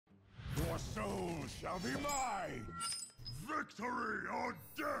soul shall be mine. Victory or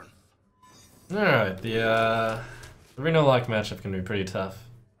death. Alright, the Reno Lock matchup can be pretty tough.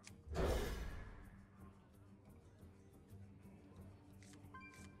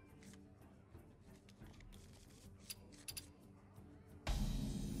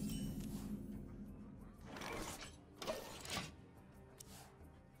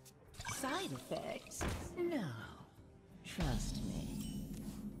 Side effects? No. Trust me.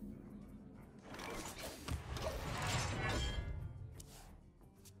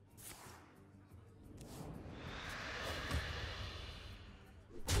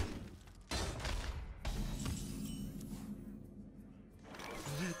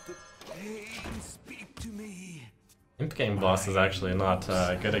 Let the pain speak to me. Imp Game boss is actually not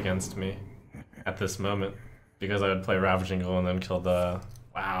good against me at this moment because I would play Ravaging Ghoul and then kill the...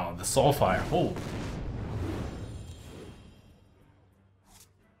 Wow, the Soulfire. Oh.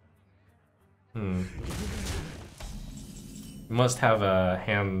 You must have a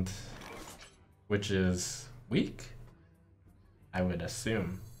hand which is weak, I would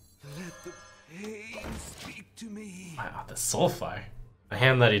assume. Let the pain speak to me. Wow, the Soulfire. A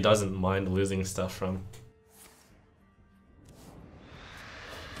hand that he doesn't mind losing stuff from.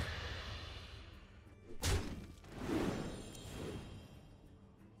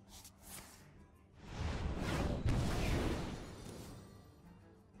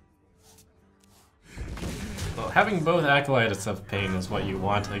 Well, having both Acolytes of Pain is what you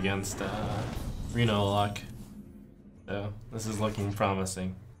want against Reno Lock. So, this is looking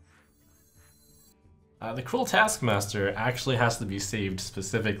promising. The Cruel Taskmaster actually has to be saved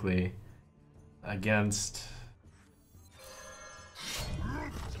specifically against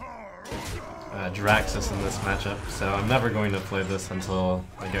Jiraxis in this matchup, so I'm never going to play this until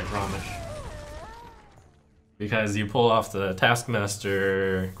I get Gromish. Because you pull off the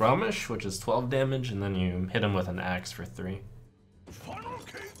Taskmaster Gromish, which is 12 damage, and then you hit him with an axe for 3. Funnel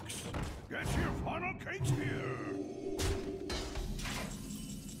cakes! Get your funnel cakes here!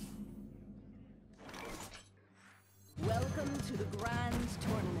 Welcome to the Grand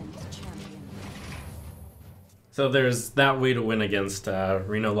Tournament, champion. So there's that way to win against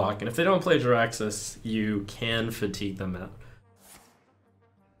Reno Lock, and if they don't play Jiraxis, you can fatigue them out.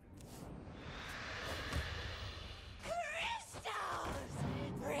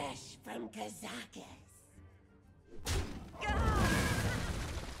 Fresh from Kazakis.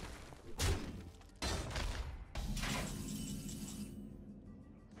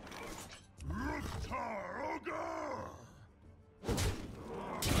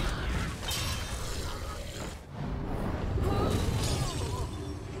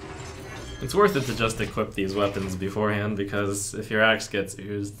 It's worth it to just equip these weapons beforehand, because if your axe gets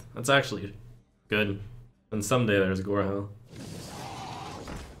used, that's actually good. And someday there's Gorehell.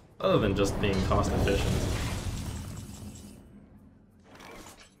 Other than just being cost efficient.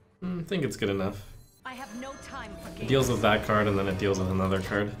 I think it's good enough. I have no time for games. It deals with that card and then it deals with another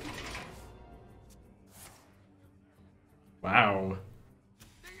card. Wow.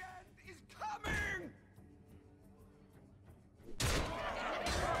 The end is coming!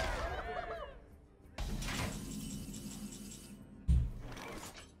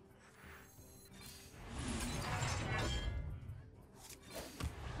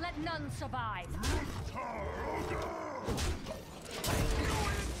 Let none survive.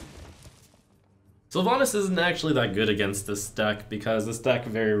 Sylvanas isn't actually that good against this deck because this deck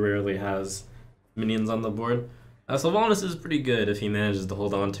very rarely has minions on the board. Sylvanas is pretty good if he manages to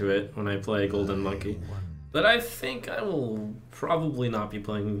hold on to it when I play Golden Monkey. But I think I will probably not be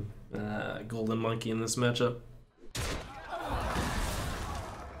playing Golden Monkey in this matchup.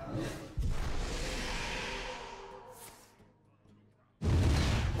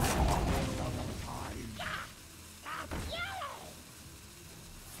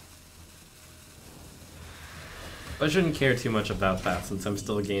 I shouldn't care too much about that since I'm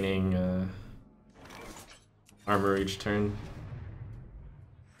still gaining armor each turn.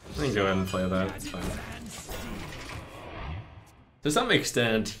 I can go ahead and play that, it's fine. To some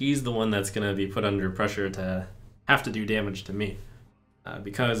extent, he's the one that's going to be put under pressure to have to do damage to me.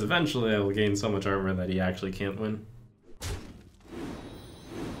 Because eventually I will gain so much armor that he actually can't win.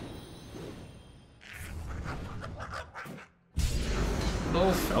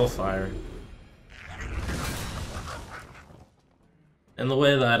 Oh, Hellfire. And the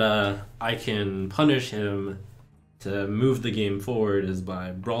way that I can punish him to move the game forward is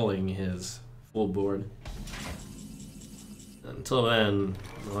by brawling his full board. Until then,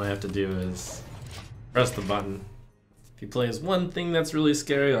 all I have to do is press the button. If he plays one thing that's really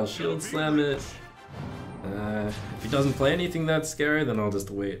scary, I'll shield slam it. If he doesn't play anything that's scary, then I'll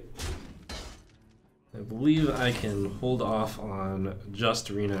just wait. I believe I can hold off on just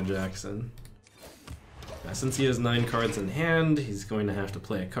Reno Jackson. Since he has 9 cards in hand, he's going to have to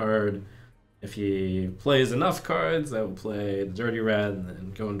play a card. If he plays enough cards, I will play the Dirty Rat and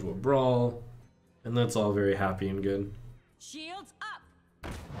then go into a brawl. And that's all very happy and good. Shields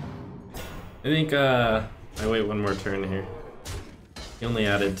up. I think I wait one more turn here. He only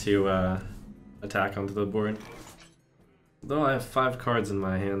added 2 attack onto the board. Though I have 5 cards in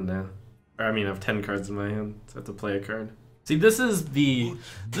my hand now. Or I mean I have 10 cards in my hand, so I have to play a card. See, this is the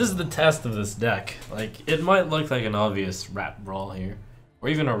test of this deck. Like, it might look like an obvious rat brawl here, or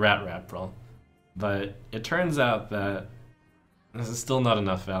even a rat brawl, but it turns out that this is still not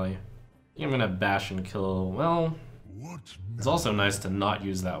enough value. I think I'm gonna bash and kill. Well, it's also nice to not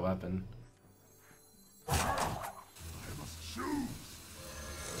use that weapon.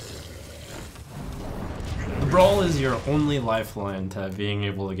 Brawl is your only lifeline to being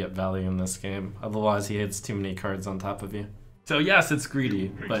able to get value in this game. Otherwise, he hits too many cards on top of you. So yes, it's greedy,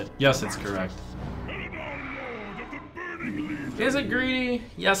 but yes, it's correct. Is it greedy?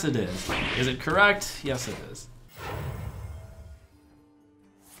 Yes, it is. Is it correct? Yes, it is.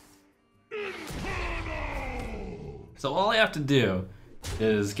 So all I have to do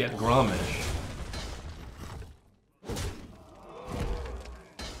is get Gromish.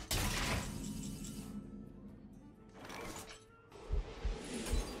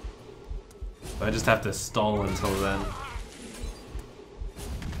 I just have to stall until then.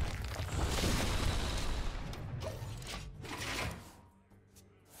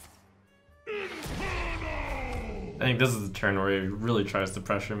 I think this is the turn where he really tries to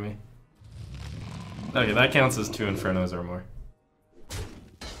pressure me. Okay, that counts as 2 Infernos or more.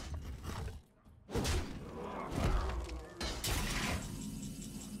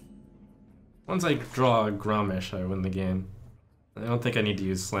 Once I draw a Gromish, I win the game. I don't think I need to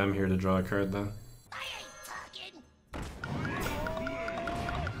use Slam here to draw a card, though.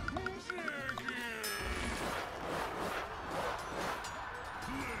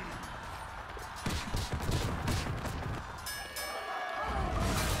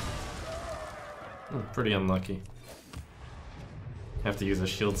 Oh, pretty unlucky. Have to use a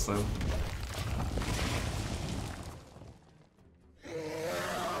Shield Slam.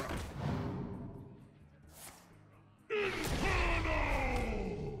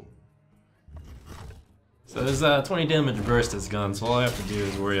 So his 20 damage burst is gone, so all I have to do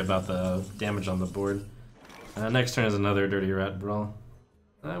is worry about the damage on the board. Next turn is another Dirty Rat Brawl.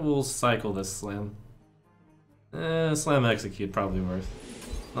 I will cycle this Slam. Slam Execute, probably worth.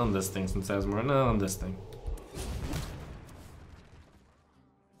 On this thing since it has more. No, on this thing.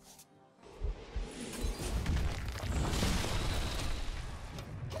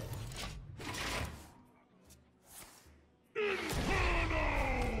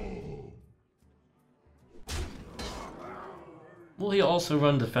 Will he also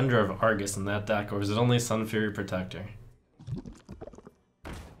run Defender of Argus in that deck, or is it only Sun Fury Protector?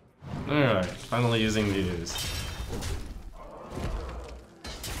 Alright, finally using these.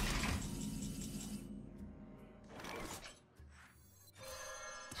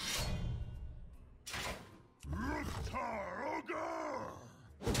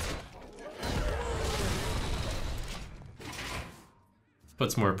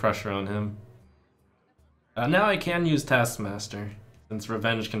 Puts more pressure on him. Now I can use Taskmaster, since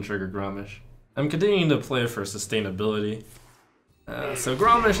Revenge can trigger Gromish. I'm continuing to play for sustainability. So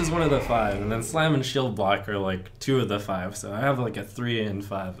Gromish is one of the 5, and then Slam and Shield Block are like 2 of the 5, so I have like a 3 and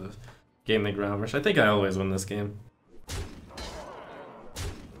 5 of gaming Gromish. I think I always win this game.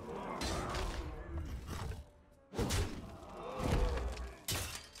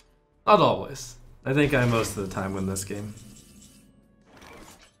 Not always. I think I most of the time win this game.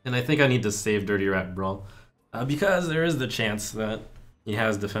 And I think I need to save Dirty Rat Brawl. Because there is the chance that he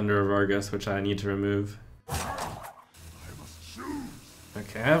has Defender of Argus, which I need to remove.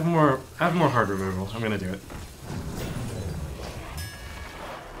 Okay, I have more hard removal. I'm gonna do it.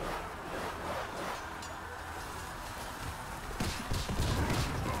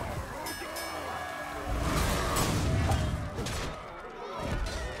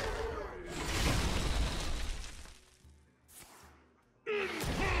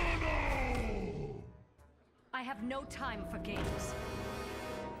 I have no time for games.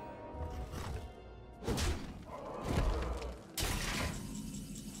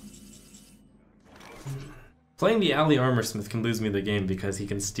 Playing the Alley Armorsmith can lose me the game because he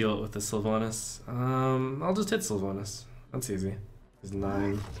can steal it with the Sylvanas. I'll just hit Sylvanas. That's easy. He's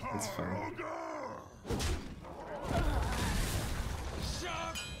 9. That's fine.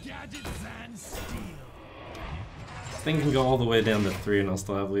 This thing can go all the way down to 3 and I'll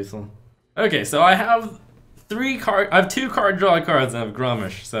still have lethal. Okay, so I have I have 2 card draw cards and I have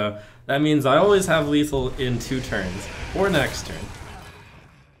Grommash, so that means I always have lethal in 2 turns, or next turn.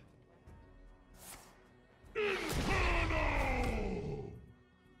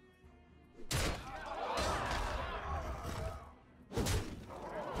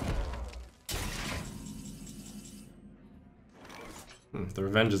 The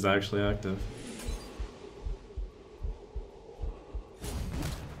Revenge is actually active.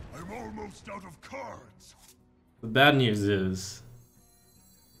 I'm almost out of cards. The bad news is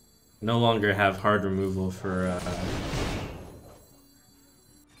I no longer have hard removal for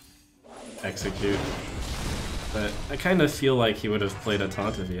execute. But I kind of feel like he would have played a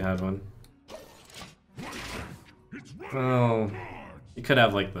taunt if he had one. Oh, he could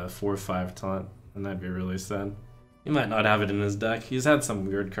have like the 4/5 taunt, and that'd be really sad. He might not have it in his deck. He's had some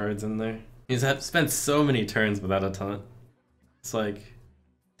weird cards in there. He's spent so many turns without a taunt. It's like,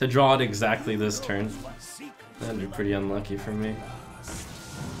 to draw it exactly this turn, that'd be pretty unlucky for me.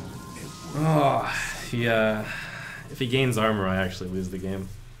 Oh, if he gains armor, I actually lose the game.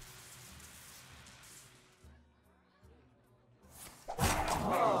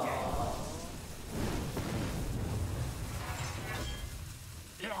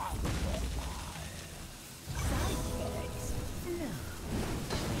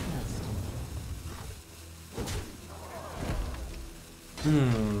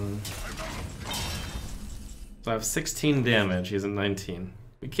 So I have 16 damage, he's at 19.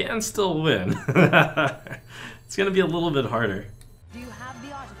 We can still win. It's gonna be a little bit harder. Do you have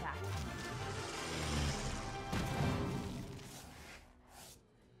the artifact?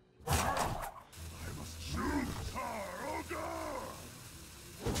 I must shoot Taroga!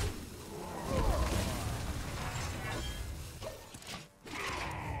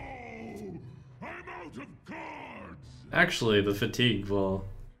 I'm out of cards! Actually, the fatigue will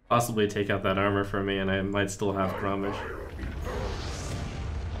possibly take out that armor for me, and I might still have Grommash.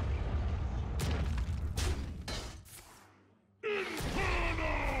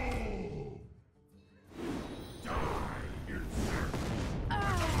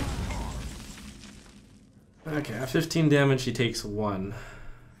 Okay, at 15 damage, he takes 1.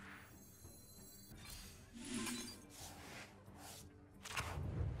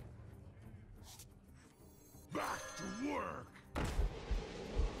 Back to work!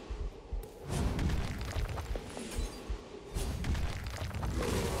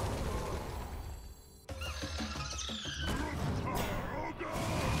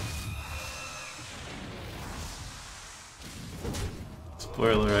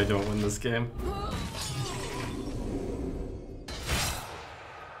 Spoiler, I don't win this game.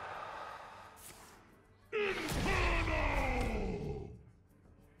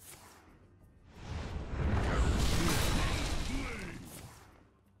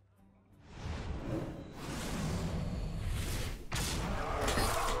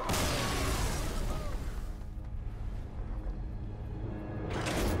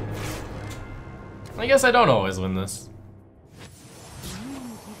 I guess I don't always win this. You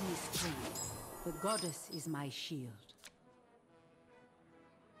give me strength. The goddess is my shield.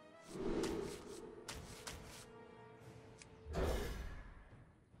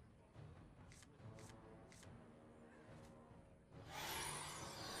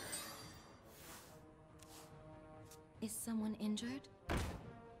 Is someone injured?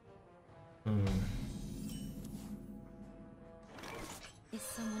 Is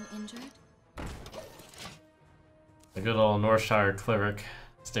someone injured? A good old Northshire cleric.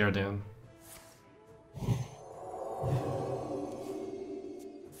 Stare down.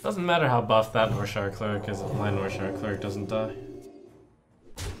 Doesn't matter how buff that Northshire cleric is if my Northshire cleric doesn't die.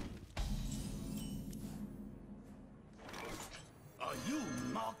 I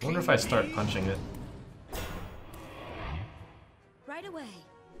wonder if I start punching it. Right away.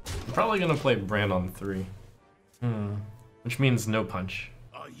 I'm probably gonna play Bran on 3. Which means no punch.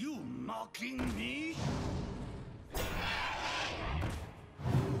 Are you mocking me?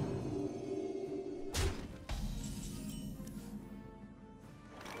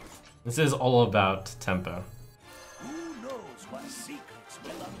 This is all about tempo. Who knows what secrets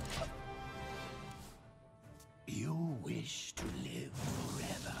will uncover? You wish to live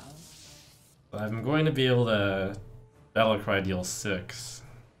forever? I'm going to be able to Battlecry deal 6.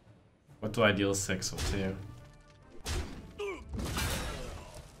 What do I deal 6 to?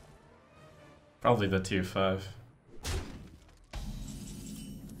 Probably the 2/5.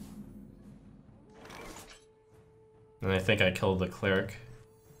 And I think I killed the cleric.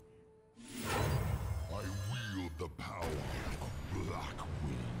 I wield the power of Black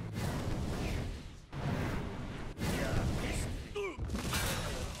Wind.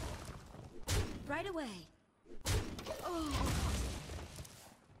 Right away.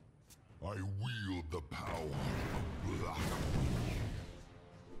 I wield the power of black.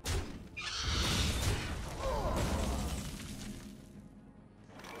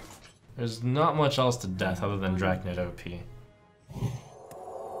 There's not much else to death other than Drachnid OP.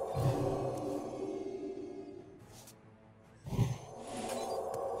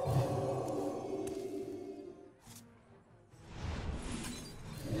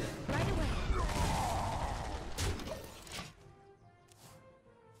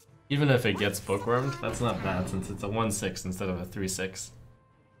 Even if it gets bookwormed, that's not bad since it's a 1/6 instead of a 3/6.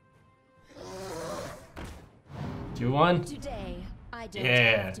 2-1? Today, I don't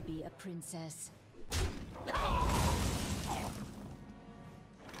Yeah. have to be a princess. My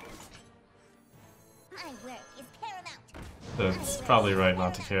work is paramount. So it's probably right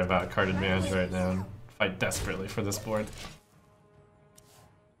not to care about card advantage right now and fight desperately for this board.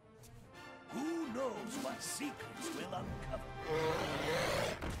 Who knows what secrets will uncover?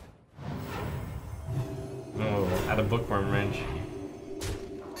 Oh, at a bookworm range.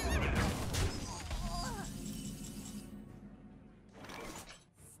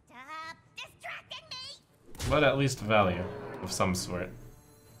 Stop distracting me! But at least value of some sort.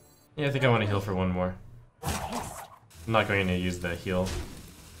 Yeah, I think I want to heal for one more. I'm not going to use the heal.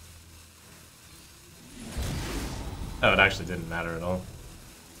 Oh, it actually didn't matter at all.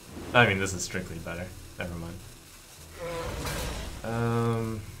 I mean, this is strictly better. Never mind.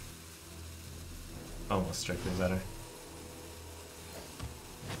 Almost strictly better.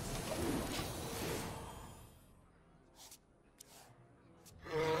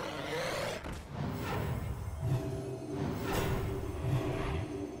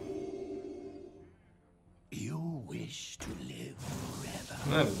 You wish to live forever.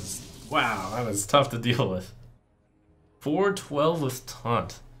 That is, wow, that is tough to deal with. 412 with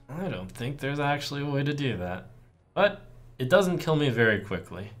taunt. I don't think there's actually a way to do that. But it doesn't kill me very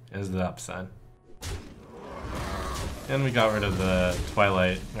quickly, is the upside. And we got rid of the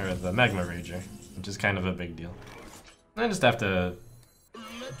Twilight, or the Magma Rager, which is kind of a big deal. I just have to...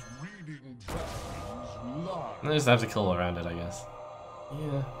 I just have to kill around it, I guess.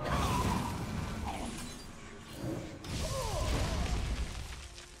 Yeah.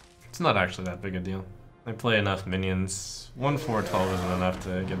 It's not actually that big a deal. I play enough minions. 1/4/12 isn't enough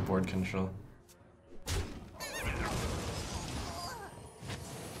to get board control.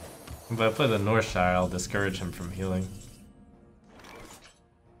 If I play the Northshire, I'll discourage him from healing.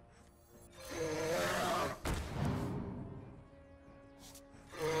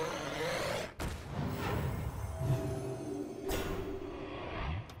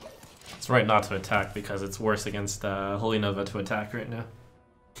 It's right not to attack because it's worse against Holy Nova to attack right now.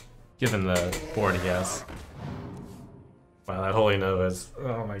 Given the board he has. Wow, that Holy Nova is...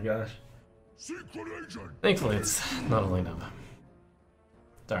 oh my gosh. Thankfully it's not Holy Nova.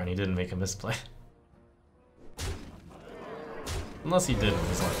 Darn, he didn't make a misplay. Unless he did in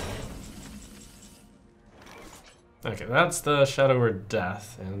his life. Okay, that's the Shadow or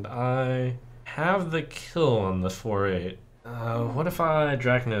Death, and I have the kill on the 4/8. What if I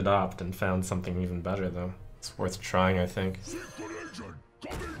Drachnid Adopt and found something even better, though? It's worth trying, I think.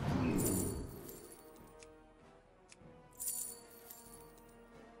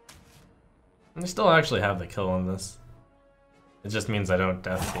 I still actually have the kill on this. It just means I don't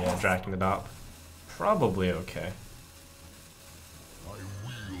death the Drachnid Adopt. Probably okay. I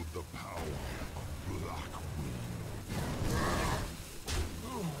wield the power of black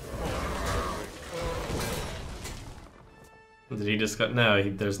wind. Did he discover? No,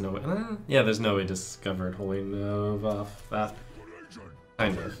 there's no way. Yeah, there's no way discovered Holy Nova off that.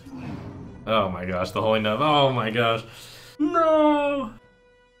 Kind of. Oh my gosh, the Holy Nova. Oh my gosh. No!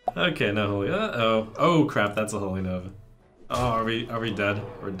 Okay, no Holy. Uh-oh. Oh crap, that's a Holy Nova. Oh, are we dead?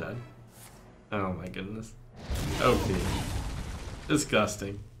 We're dead. Oh my goodness. OP.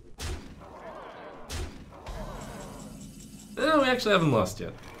 Disgusting. Oh, we actually haven't lost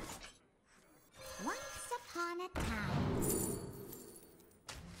yet. Once upon a time.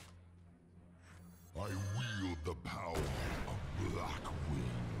 I wield the power of black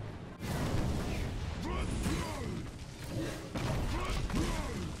wind.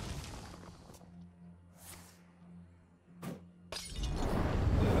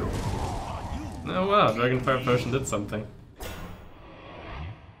 Oh wow, Dragonfire Potion did something.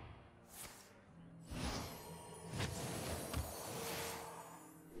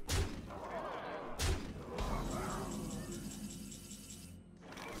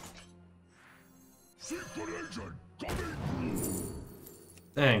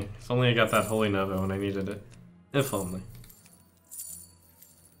 Dang, if only I got that Holy Nova when I needed it. If only.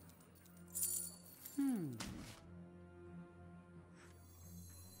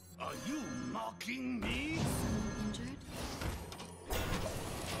 Are you mocking me? Injured?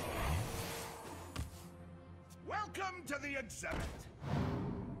 Welcome to the exhibit.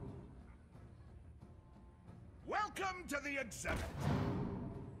 Welcome to the exhibit.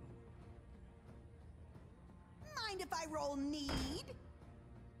 Mind if I roll need?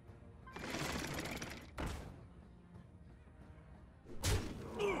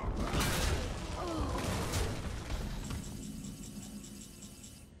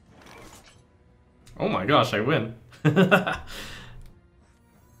 Oh my gosh, I win.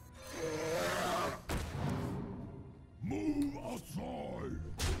 Move aside.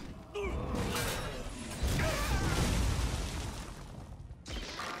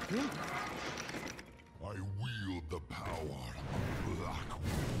 I wield the power of Black.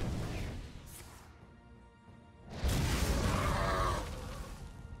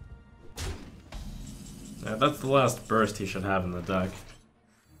 Yeah, that's the last burst he should have in the deck.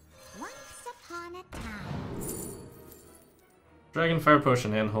 Once upon a time. Dragon Fire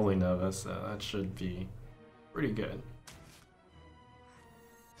Potion and Holy Nova, so that should be pretty good.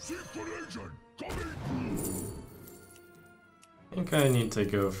 Secret agent coming through. I think I need to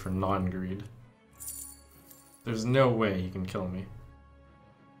go for non-greed. There's no way he can kill me.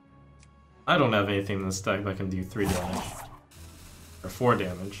 I don't have anything in this deck that can do 3 damage. Or 4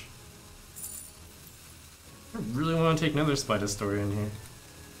 damage. I really want to take another Spider Story in here.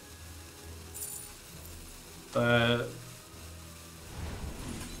 But...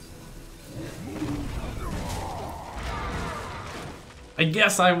 I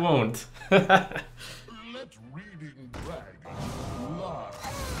guess I won't. Let reading dragon lie.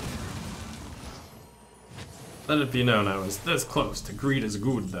 Let it be known I was this close to greed is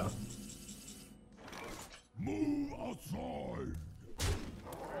good though. Move aside.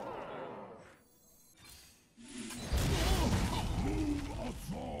 Move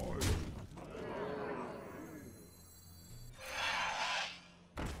aside.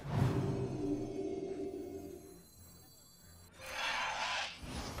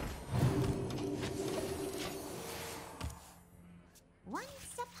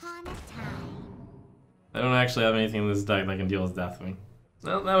 Once upon a time. I don't actually have anything in this deck that can deal with Deathwing.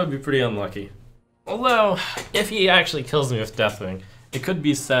 Well, that would be pretty unlucky. Although, if he actually kills me with Deathwing, it could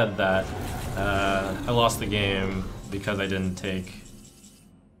be said that I lost the game because I didn't take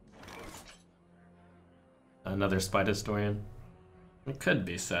another Spite Historian. It could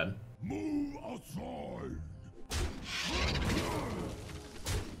be said. Move aside.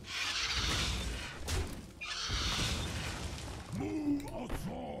 Move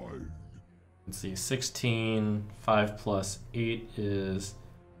aside. Let's see, 16, 5 plus 8 is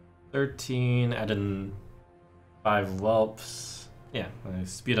 13, add in 5 whelps. Yeah, I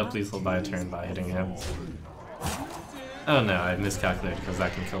speed up lethal by a turn by hitting him. Oh no, I miscalculated because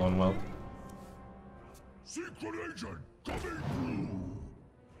that can kill one whelp. Secret agent coming through.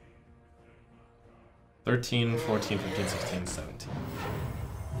 13, 14, 15, 16, 17.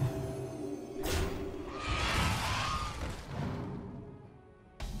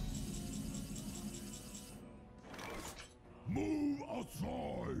 Move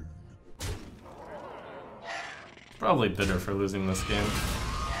aside. Probably bitter for losing this game.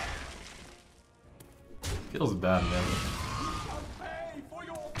 Feels bad, man.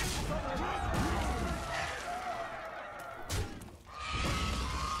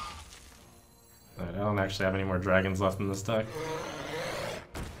 Alright, I don't actually have any more dragons left in this deck.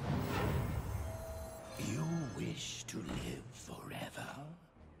 You wish to live forever?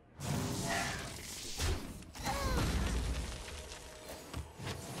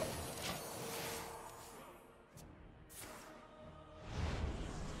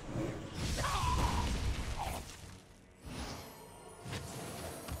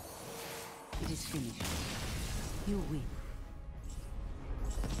 It is finished. You win.